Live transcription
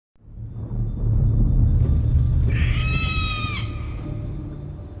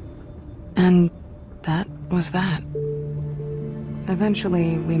was that?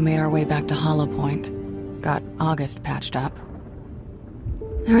 Eventually, we made our way back to Hollow Point. Got August patched up.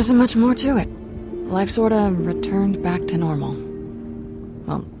 There isn't much more to it. Life sorta returned back to normal.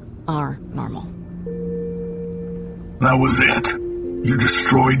 Well, our normal. That was it. You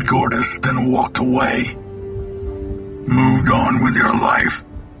destroyed Gortys, then walked away. Moved on with your life,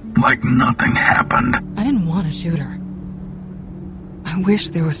 like nothing happened. I didn't want to shoot her. I wish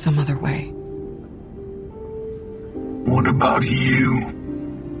there was some other way. What about you?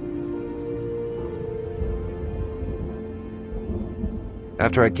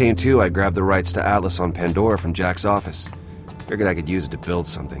 After I came to, I grabbed the rights to Atlas on Pandora from Jack's office. Figured I could use it to build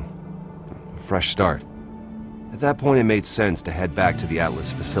something. A fresh start. At that point, it made sense to head back to the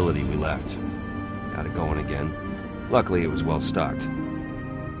Atlas facility we left. Got it going again. Luckily, it was well stocked.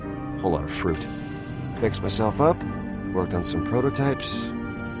 Whole lot of fruit. Fixed myself up, worked on some prototypes.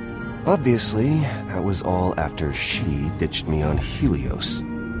 Obviously, that was all after she ditched me on Helios.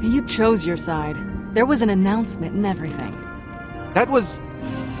 You chose your side. There was an announcement and everything. That was...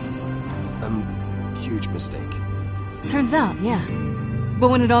 huge mistake. Turns out, yeah. But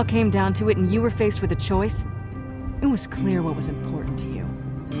when it all came down to it and you were faced with a choice, it was clear what was important to you.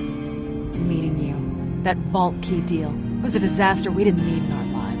 Meeting you, that vault key deal, was a disaster we didn't need in our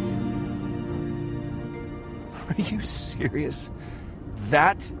lives. Are you serious?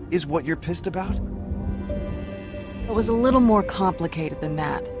 That is what you're pissed about? It was a little more complicated than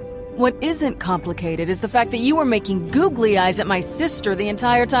that. What isn't complicated is the fact that you were making googly eyes at my sister the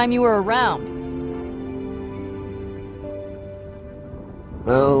entire time you were around.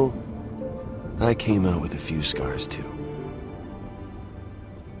 Well, I came out with a few scars too.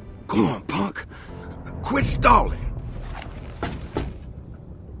 Come on, punk. Quit stalling.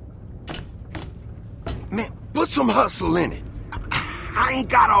 Man, put some hustle in it. I ain't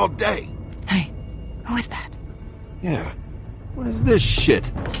got all day. Hey, who is that? Yeah. What is this shit?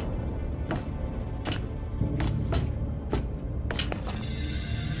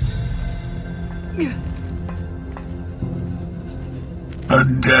 A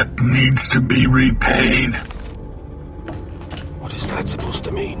debt needs to be repaid. What is that supposed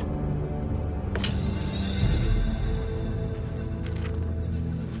to mean?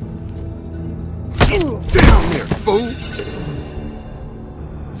 Get down there, fool!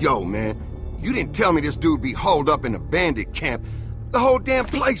 Yo, man, you didn't tell me this dude be holed up in a bandit camp. The whole damn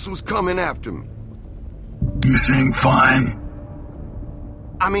place was coming after me. You seem fine.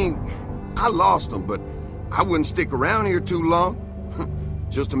 I mean, I lost them, but I wouldn't stick around here too long.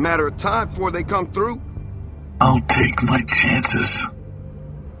 Just a matter of time before they come through. I'll take my chances.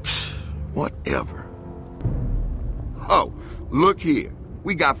 Whatever. Oh, look here.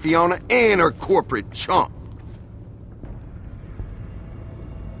 We got Fiona and her corporate chump.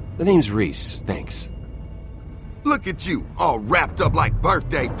 The name's Reese, thanks. Look at you, all wrapped up like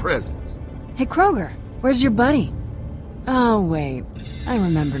birthday presents. Hey, Kroger, where's your buddy? Oh, wait. I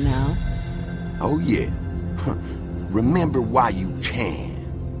remember now. Oh, yeah. Remember why you can.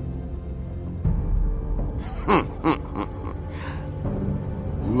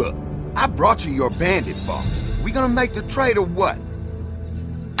 Look, I brought you your bandit box. We gonna make the trade or what?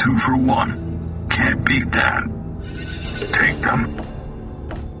 2 for 1. Can't beat that. Take them.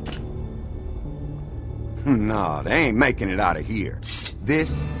 Nah, they ain't making it out of here.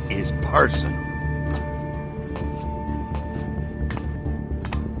 This is personal.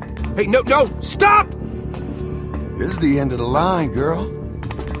 Hey, no, stop! This is the end of the line, girl.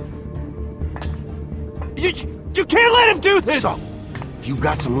 You can't let him do this! So, you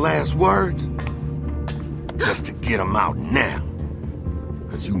got some last words? Just to get them out now.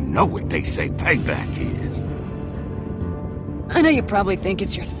 Because you know what they say payback is. I know you probably think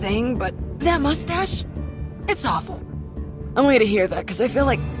it's your thing, but that mustache? It's awful. I want you to hear that, because I feel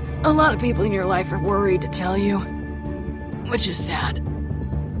like a lot of people in your life are worried to tell you. Which is sad.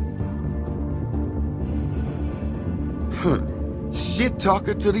 Shit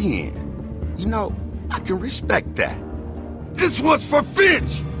talker to the end. You know, I can respect that. This one's for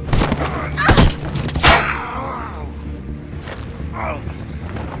Finch!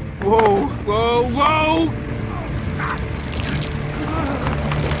 Whoa, whoa, whoa!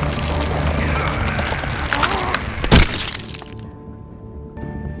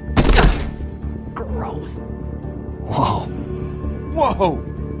 Gross. Whoa. Whoa!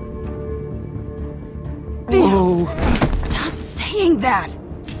 Whoa. Stop saying that!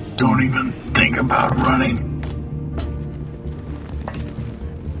 Don't even think about running.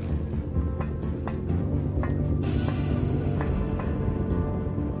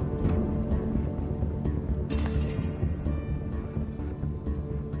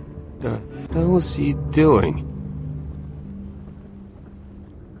 hell is he doing?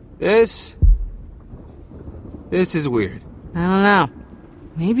 This is weird. I don't know.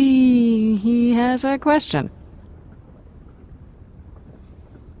 Maybe he has a question.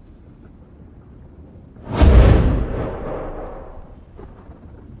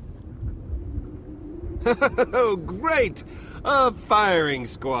 Oh, great! A firing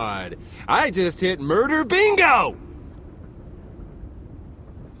squad. I just hit murder bingo!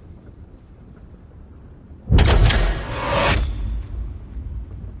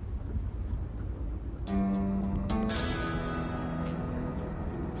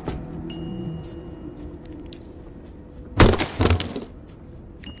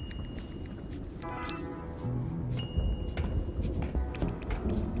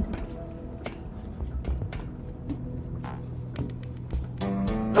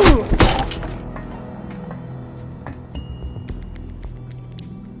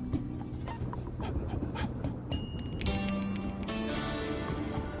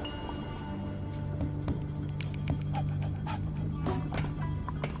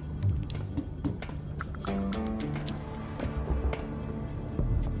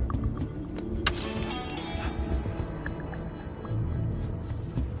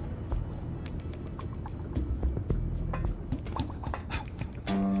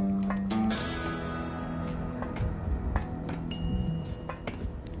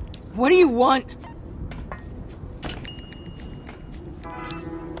 What do you want?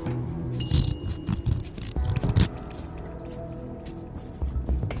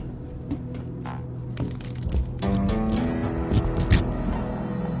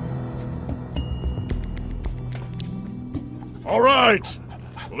 All right!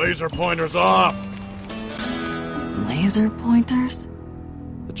 Laser pointers off! Laser pointers?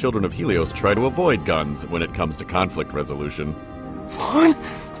 The children of Helios try to avoid guns when it comes to conflict resolution. What?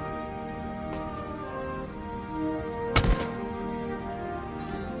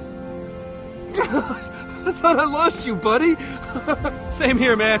 I thought I lost you, buddy. Same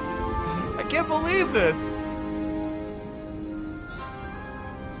here, man. I can't believe this.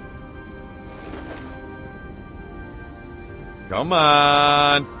 Come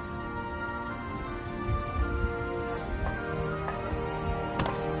on!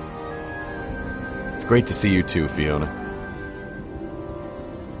 It's great to see you too, Fiona.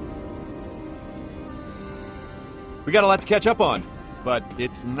 We got a lot to catch up on, but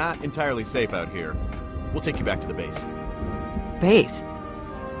it's not entirely safe out here. We'll take you back to the base. Base?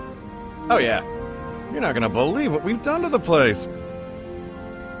 Oh yeah. You're not gonna believe what we've done to the place.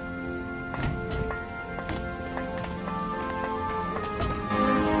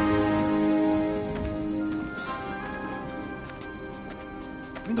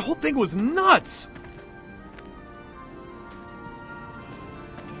 I mean, the whole thing was nuts!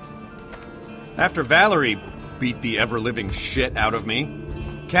 After Valerie beat the ever-living shit out of me,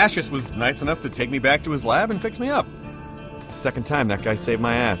 Cassius was nice enough to take me back to his lab and fix me up. The second time that guy saved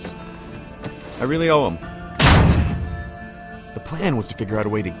my ass. I really owe him. The plan was to figure out a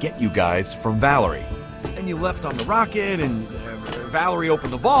way to get you guys from Valerie. Then you left on the rocket, and Valerie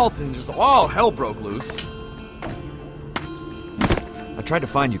opened the vault, and just all hell broke loose. I tried to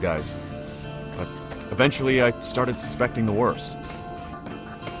find you guys, but eventually I started suspecting the worst.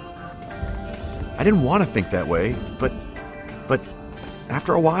 I didn't want to think that way, but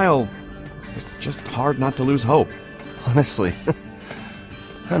after a while, it's just hard not to lose hope. Honestly,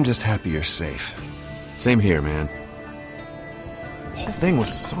 I'm just happy you're safe. Same here, man. The whole thing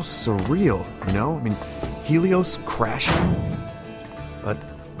was so surreal, you know? I mean, Helios crashing. But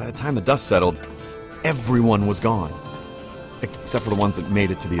by the time the dust settled, everyone was gone. Except for the ones that made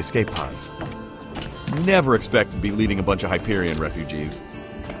it to the escape pods. Never expected to be leading a bunch of Hyperion refugees.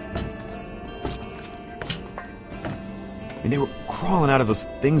 I mean, they were crawling out of those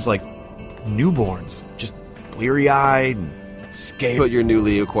things like newborns, just bleary-eyed and scared. Put your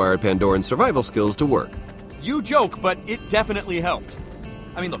newly acquired Pandoran survival skills to work. You joke, but it definitely helped.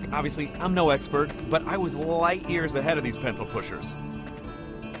 I mean, look, obviously, I'm no expert, but I was light years ahead of these pencil pushers.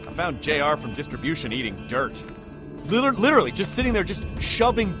 I found JR from distribution eating dirt. Literally, just sitting there, just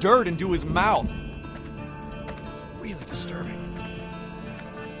shoving dirt into his mouth. It's really disturbing.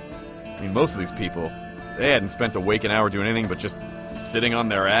 I mean, most of these people, they hadn't spent a waking hour doing anything but just sitting on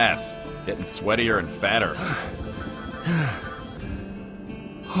their ass, getting sweatier and fatter.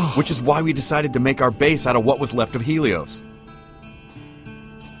 Which is why we decided to make our base out of what was left of Helios.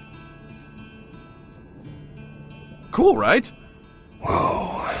 Cool, right? Whoa.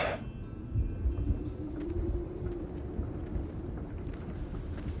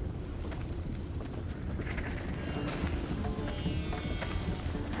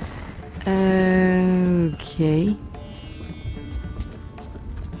 Okay.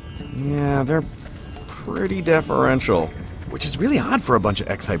 Yeah, they're pretty deferential, which is really odd for a bunch of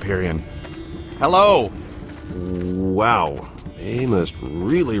ex-Hyperion. Hello! Wow. They must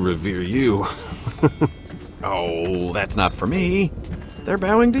really revere you. Oh, that's not for me. They're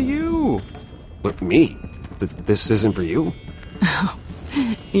bowing to you. But me? This isn't for you?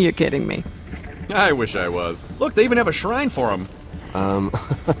 You're kidding me. I wish I was. Look, they even have a shrine for him.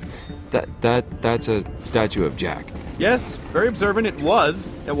 That's a statue of Jack. Yes, very observant it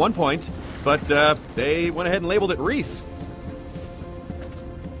was at one point, but they went ahead and labeled it Reese.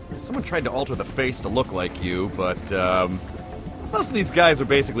 Someone tried to alter the face to look like you, but most of these guys are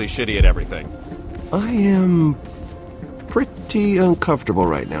basically shitty at everything. I am pretty uncomfortable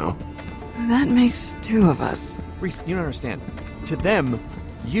right now. That makes two of us. Reese, you don't understand. To them,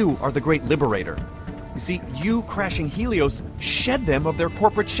 you are the great liberator. You see, you crashing Helios shed them of their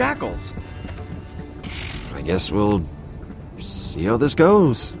corporate shackles. I guess we'll see how this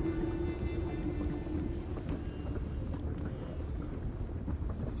goes.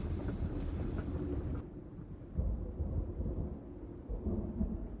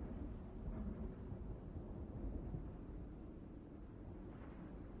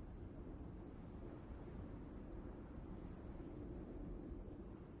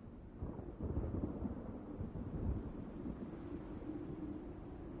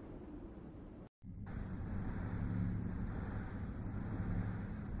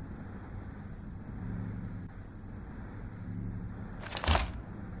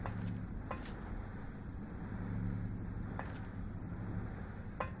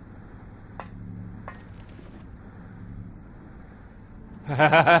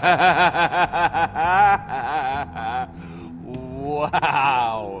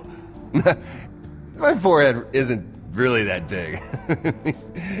 Wow. My forehead isn't really that big.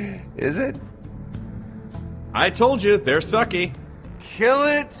 Is it? I told you, they're sucky. Kill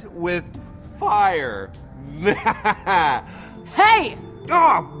it with fire. Hey!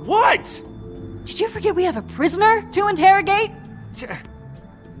 Oh, what? Did you forget we have a prisoner to interrogate?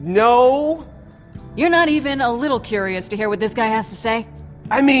 No. You're not even a little curious to hear what this guy has to say?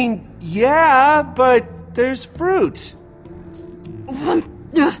 I mean, yeah, but there's fruit. I'm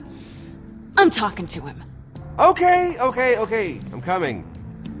talking to him. Okay. I'm coming.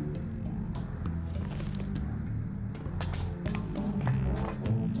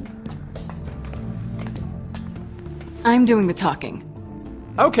 I'm doing the talking.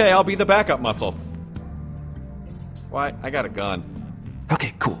 Okay, I'll be the backup muscle. Why, I got a gun.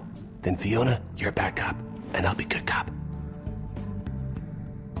 Okay, cool. Then Fiona, you're bad cop, and I'll be good cop.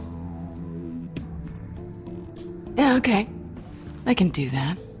 Yeah, okay. I can do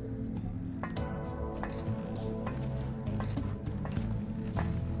that.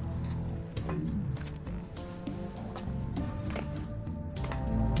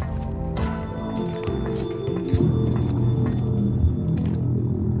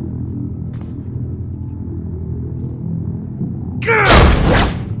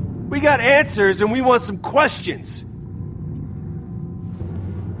 We got answers and we want some questions.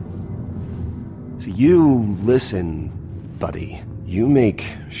 So you listen, buddy. You make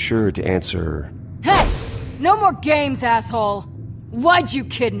sure to answer. Hey! No more games, asshole! Why'd you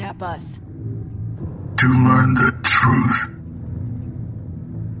kidnap us? To learn the truth.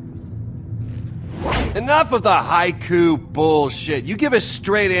 Enough of the haiku bullshit. You give us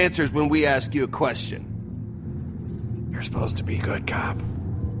straight answers when we ask you a question. You're supposed to be good cop.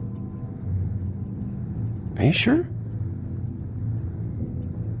 Are you sure?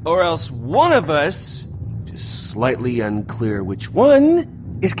 Or else one of us, just slightly unclear which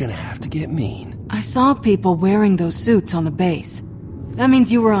one, is gonna have to get mean. I saw people wearing those suits on the base. That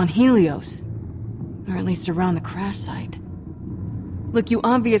means you were on Helios. Or at least around the crash site. Look, you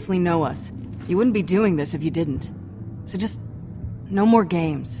obviously know us. You wouldn't be doing this if you didn't. So just... no more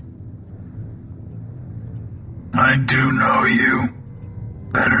games. I do know you.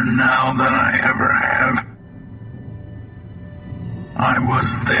 Better now than I ever have. I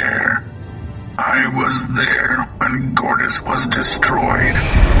was there. I was there when Gortys was destroyed.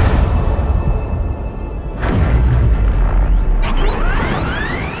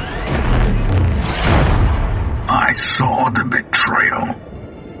 I saw the betrayal.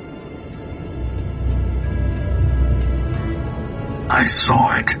 I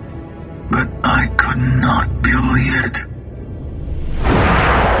saw it, but I could not believe it.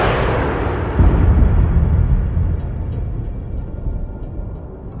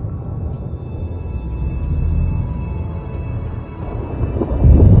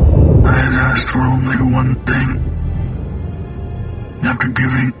 I had asked for only one thing. After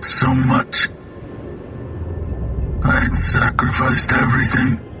giving so much, I had sacrificed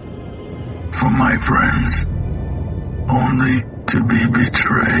everything for my friends, only to be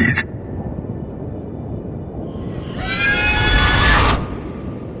betrayed.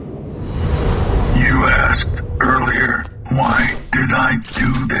 You asked earlier, why did I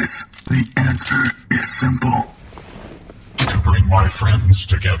do this? The answer is simple. To bring my friends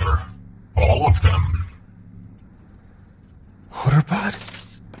together. All of them.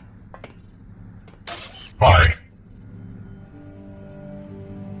 Waterbot? Hi.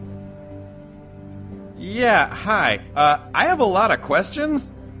 Yeah, hi. I have a lot of questions.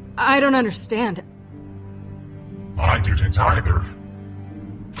 I don't understand. I didn't either.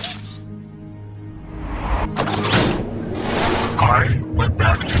 I went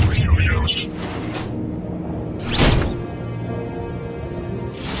back to Helios.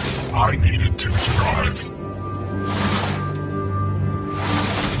 I needed to survive.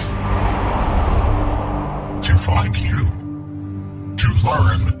 To find you. To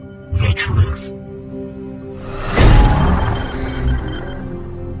learn the truth.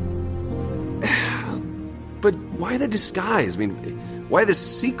 But why the disguise? I mean, why the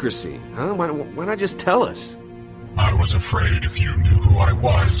secrecy? Huh? Why not just tell us? I was afraid if you knew who I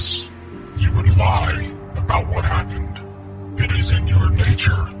was, you would lie about what happened. It is in your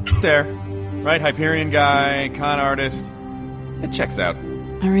nature to... There. Right, Hyperion guy, con artist. It checks out.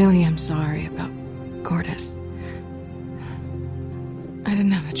 I really am sorry about Gortys. I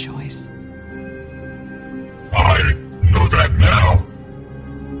didn't have a choice. I know that now.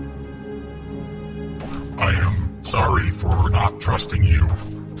 I am sorry for not trusting you.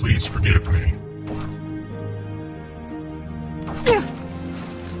 Please forgive me.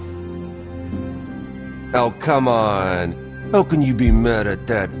 Oh, come on. How can you be mad at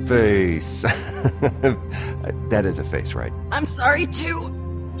that face? That is a face, right? I'm sorry too.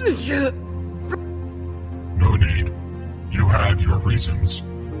 No need. You had your reasons.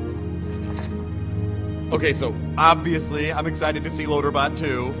 Okay, so obviously I'm excited to see Loaderbot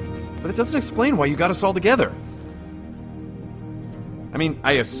too, but it doesn't explain why you got us all together. I mean,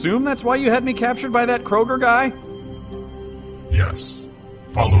 I assume that's why you had me captured by that Kroger guy? Yes.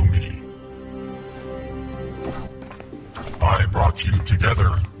 Follow me. I brought you together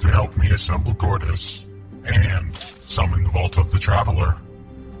to help me assemble Gortys and summon the Vault of the Traveler.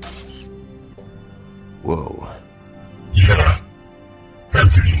 Whoa. Yeah.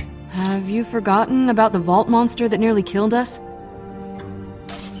 Heavy. Have you forgotten about the vault monster that nearly killed us?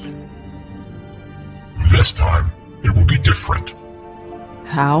 This time, it will be different.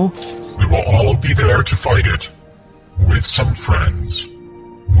 How? We will all be there to fight it. With some friends.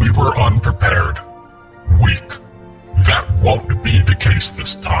 We were unprepared. Weak. That won't be the case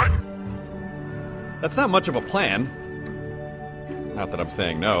this time. That's not much of a plan. Not that I'm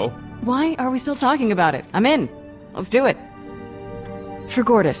saying no. Why are we still talking about it? I'm in. Let's do it. For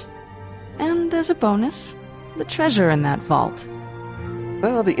Gortys. And as a bonus, the treasure in that vault.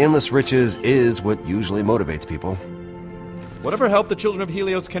 Well, the endless riches is what usually motivates people. Whatever help the children of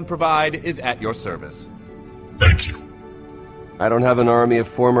Helios can provide is at your service. Thank you. I don't have an army of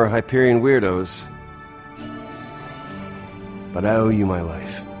former Hyperion weirdos, but I owe you my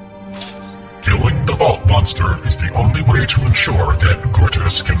life. Killing the Vault Monster is the only way to ensure that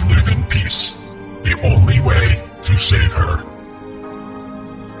Gortys can live in peace. The only way to save her.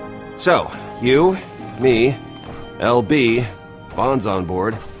 So, you, me, LB, Bond's on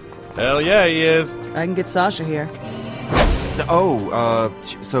board. Hell yeah, he is. I can get Sasha here.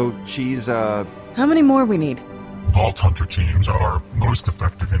 So she's, How many more we need? Vault Hunter teams are most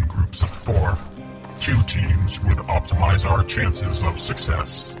effective in groups of 4. 2 teams would optimize our chances of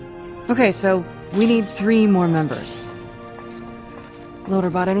success. Okay, so we need 3 more members.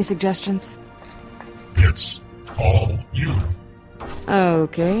 Loaderbot, any suggestions? It's all you.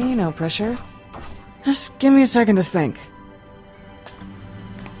 Okay, no pressure. Just give me a second to think.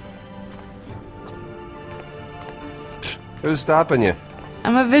 Who's stopping you?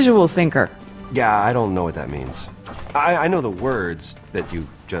 I'm a visual thinker. Yeah, I don't know what that means. I know the words that you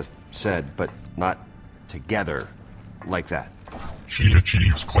just said, but not together like that. She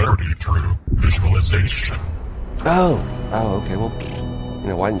achieves clarity through visualization. Oh, okay, well,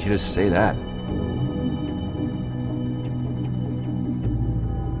 why didn't you just say that?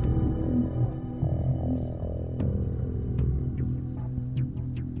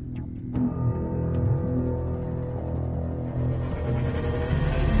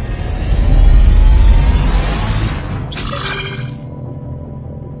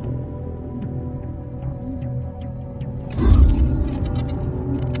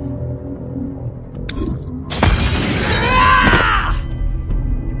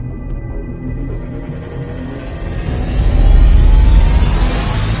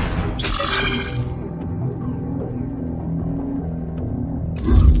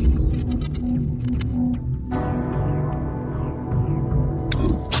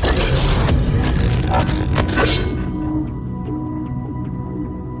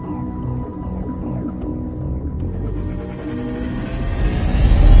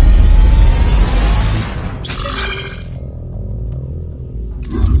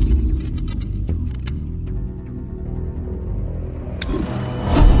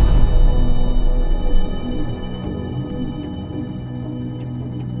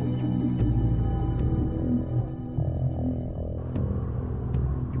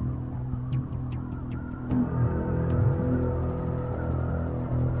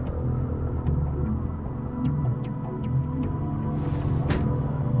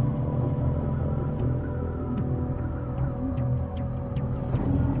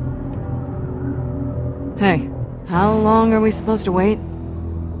 How long are we supposed to wait?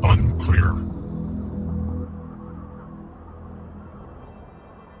 Unclear.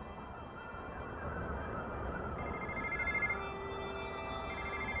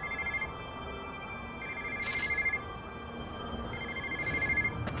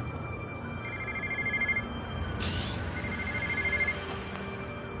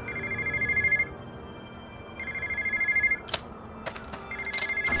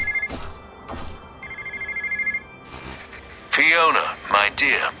 Fiona, my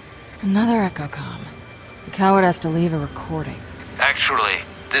dear. Another echocom. The coward has to leave a recording. Actually,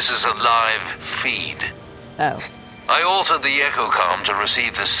 this is a live feed. Oh. I altered the echocom to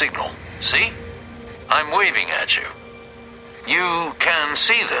receive the signal. See? I'm waving at you. You can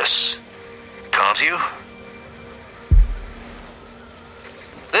see this, can't you?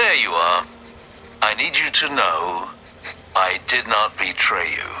 There you are. I need you to know I did not betray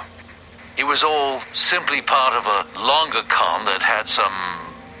you. It was all simply part of a longer con that had some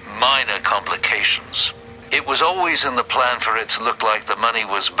minor complications. It was always in the plan for it to look like the money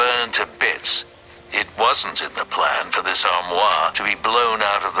was burned to bits. It wasn't in the plan for this armoire to be blown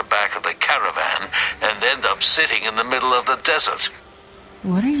out of the back of the caravan and end up sitting in the middle of the desert.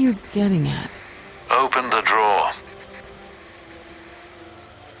 What are you getting at? Open the drawer.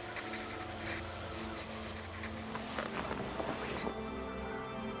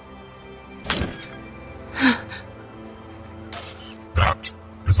 That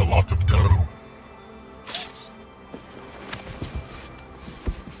is a lot of dough.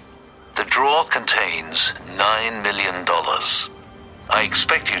 The drawer contains $9 million. I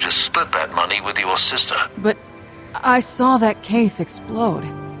expect you to split that money with your sister. But I saw that case explode.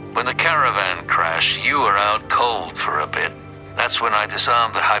 When the caravan crashed, you were out cold for a bit. That's when I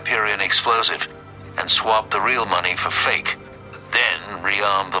disarmed the Hyperion explosive and swapped the real money for fake. Then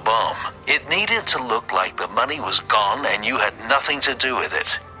rearmed the bomb. It needed to look like the money was gone and you had nothing to do with it.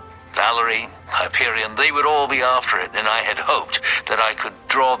 Valerie, Hyperion, they would all be after it, and I had hoped that I could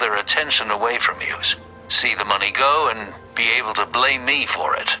draw their attention away from you. See the money go and be able to blame me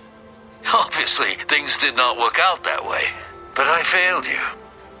for it. Obviously, things did not work out that way. But I failed you.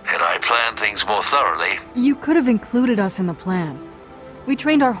 Had I planned things more thoroughly... You could have included us in the plan. We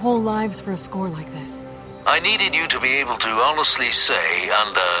trained our whole lives for a score like this. I needed you to be able to honestly say,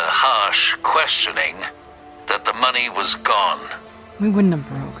 under harsh questioning, that the money was gone. We wouldn't have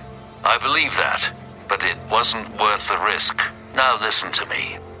broke. I believe that, but it wasn't worth the risk. Now listen to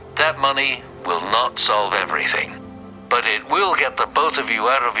me. That money will not solve everything, but it will get the both of you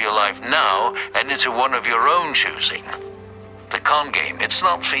out of your life now and into one of your own choosing. The con game, it's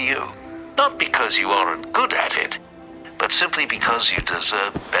not for you. Not because you aren't good at it, but simply because you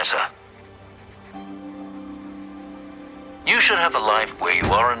deserve better. You should have a life where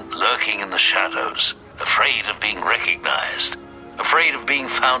you aren't lurking in the shadows, afraid of being recognized, afraid of being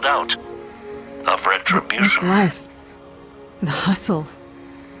found out, of retribution. This life, the hustle,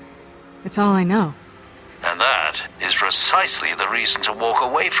 it's all I know. And that is precisely the reason to walk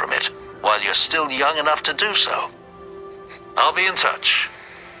away from it while you're still young enough to do so. I'll be in touch.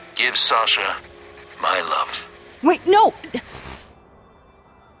 Give Sasha my love. Wait, no!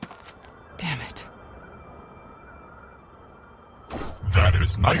 Damn it. That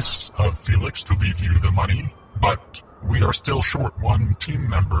is nice of Felix to leave you the money, but we are still short one team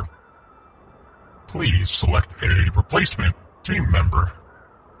member. Please select a replacement team member.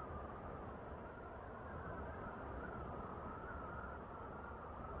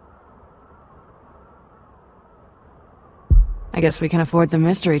 I guess we can afford the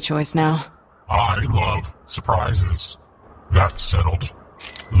mystery choice now. I love surprises. That's settled.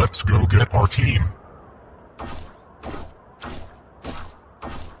 Let's go get our team.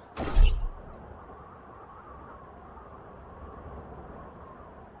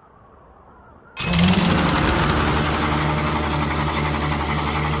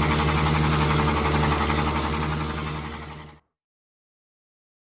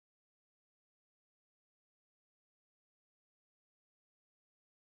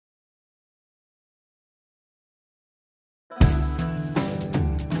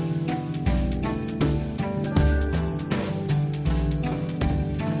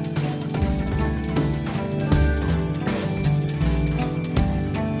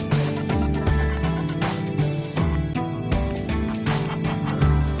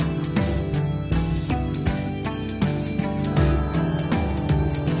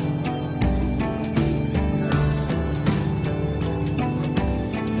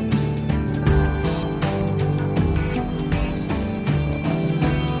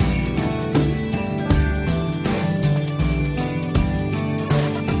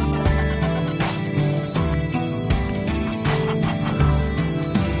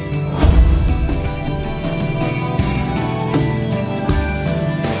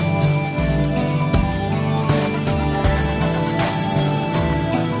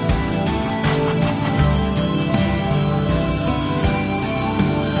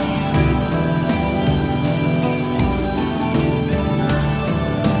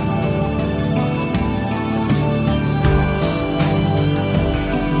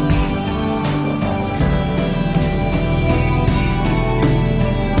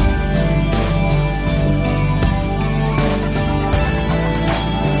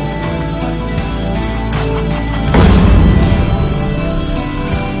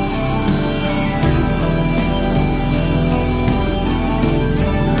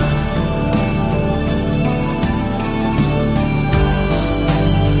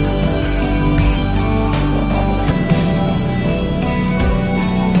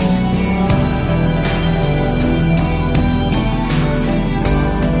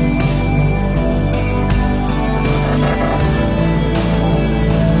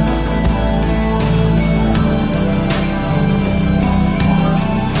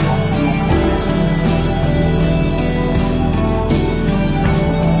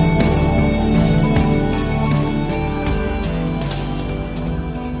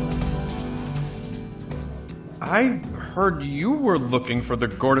 I heard you were looking for the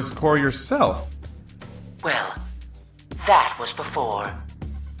Gortys core yourself. Well, that was before.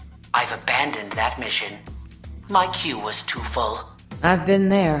 I've abandoned that mission. My queue was too full. I've been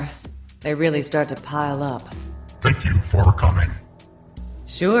there. They really start to pile up. Thank you for coming.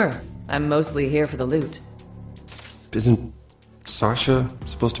 Sure, I'm mostly here for the loot. Isn't Sasha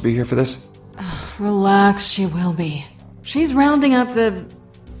supposed to be here for this? Relax, she will be. She's rounding up the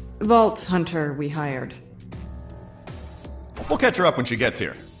vault hunter we hired. We'll catch her up when she gets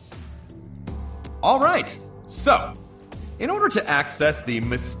here. All right, so, in order to access the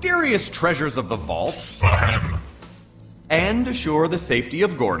mysterious treasures of the vault, Ahem. and assure the safety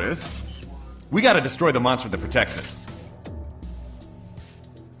of Gortys, we gotta destroy the monster that protects it.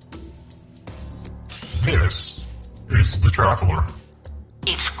 This is the Traveler.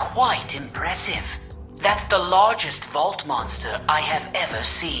 It's quite impressive. That's the largest vault monster I have ever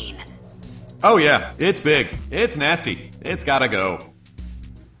seen. Oh yeah, it's big, it's nasty, it's gotta go.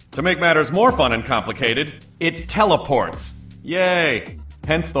 To make matters more fun and complicated, it teleports. Yay!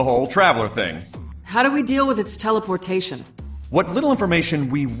 Hence the whole Traveler thing. How do we deal with its teleportation? What little information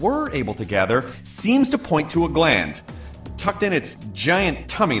we were able to gather seems to point to a gland, tucked in its giant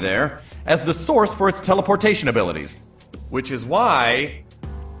tummy there, as the source for its teleportation abilities. Which is why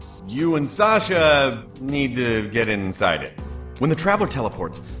you and Sasha need to get inside it. When the Traveler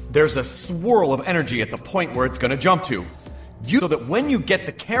teleports, there's a swirl of energy at the point where it's gonna jump to. So that when you get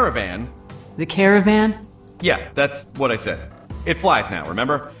the caravan... The caravan? Yeah, that's what I said. It flies now,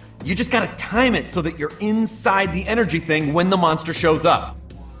 remember? You just gotta time it so that you're inside the energy thing when the monster shows up.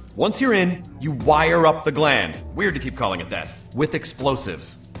 Once you're in, you wire up the gland. Weird to keep calling it that. With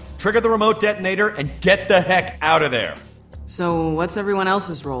explosives. Trigger the remote detonator and get the heck out of there. So what's everyone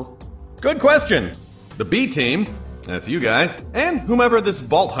else's role? Good question. The B team, that's you guys, and whomever this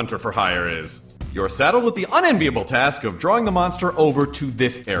vault hunter for hire is. You're saddled with the unenviable task of drawing the monster over to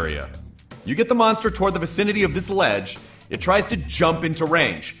this area. You get the monster toward the vicinity of this ledge, it tries to jump into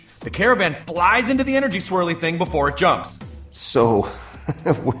range. The caravan flies into the energy swirly thing before it jumps. So,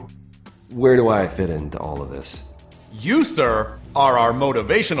 where do I fit into all of this? You, sir, are our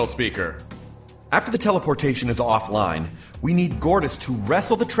motivational speaker. After the teleportation is offline, we need Gortys to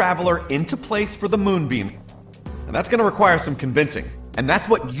wrestle the Traveler into place for the moonbeam. And that's gonna require some convincing. And that's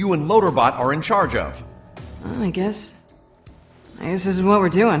what you and Loaderbot are in charge of. Well, I guess this is what we're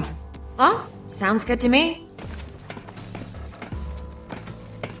doing. Well, sounds good to me.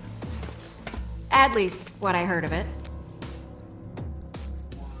 At least what I heard of it.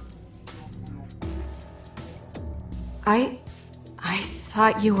 I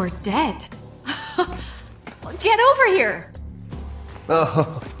thought you were dead. Get over here!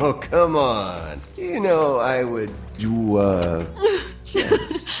 Oh, come on. You know I would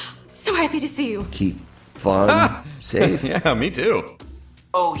just So happy to see you. keep fun safe. Yeah, me too.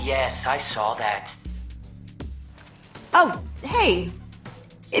 Oh yes, I saw that. Oh, hey.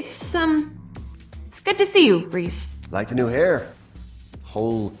 It's good to see you, Reese. Like the new hair.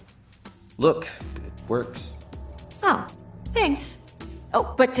 Whole look. It works. Oh, thanks.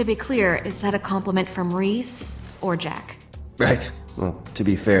 Oh, but to be clear, is that a compliment from Reese or Jack? Right. Well, to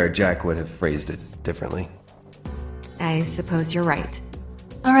be fair, Jack would have phrased it differently. I suppose you're right.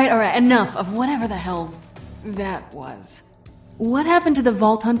 All right, enough of whatever the hell that was. What happened to the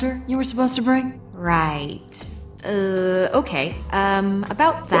vault hunter you were supposed to bring? Right. Okay.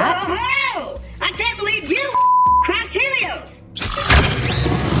 About that. Whoa! I can't believe you crossed Helios!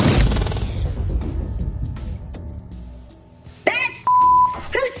 That's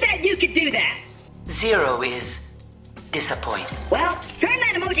who said you could do that? Zero is disappointed. Well, turn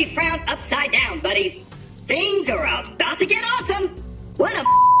that emoji frown upside down, buddy. Things are about to get awesome. What a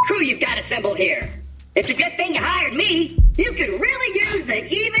crew you've got assembled here. It's a good thing you hired me. You could really use the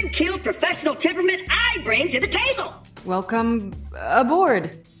even-keeled professional temperament I bring to the table. Welcome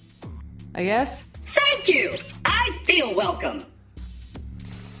aboard, I guess. Thank you. I feel welcome.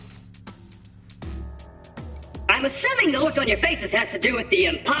 I'm assuming the look on your faces has to do with the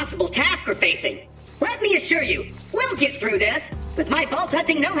impossible task we're facing. Let me assure you, we'll get through this. With my vault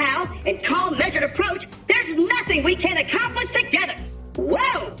hunting know-how and calm, measured approach, there's nothing we can't accomplish together.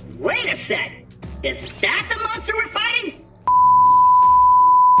 Whoa, wait a sec. Is that the monster we're fighting?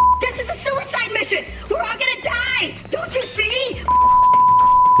 This is a suicide mission. We're all gonna die. Don't you see?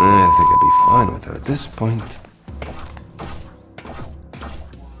 I think I'd be fine with it at this point.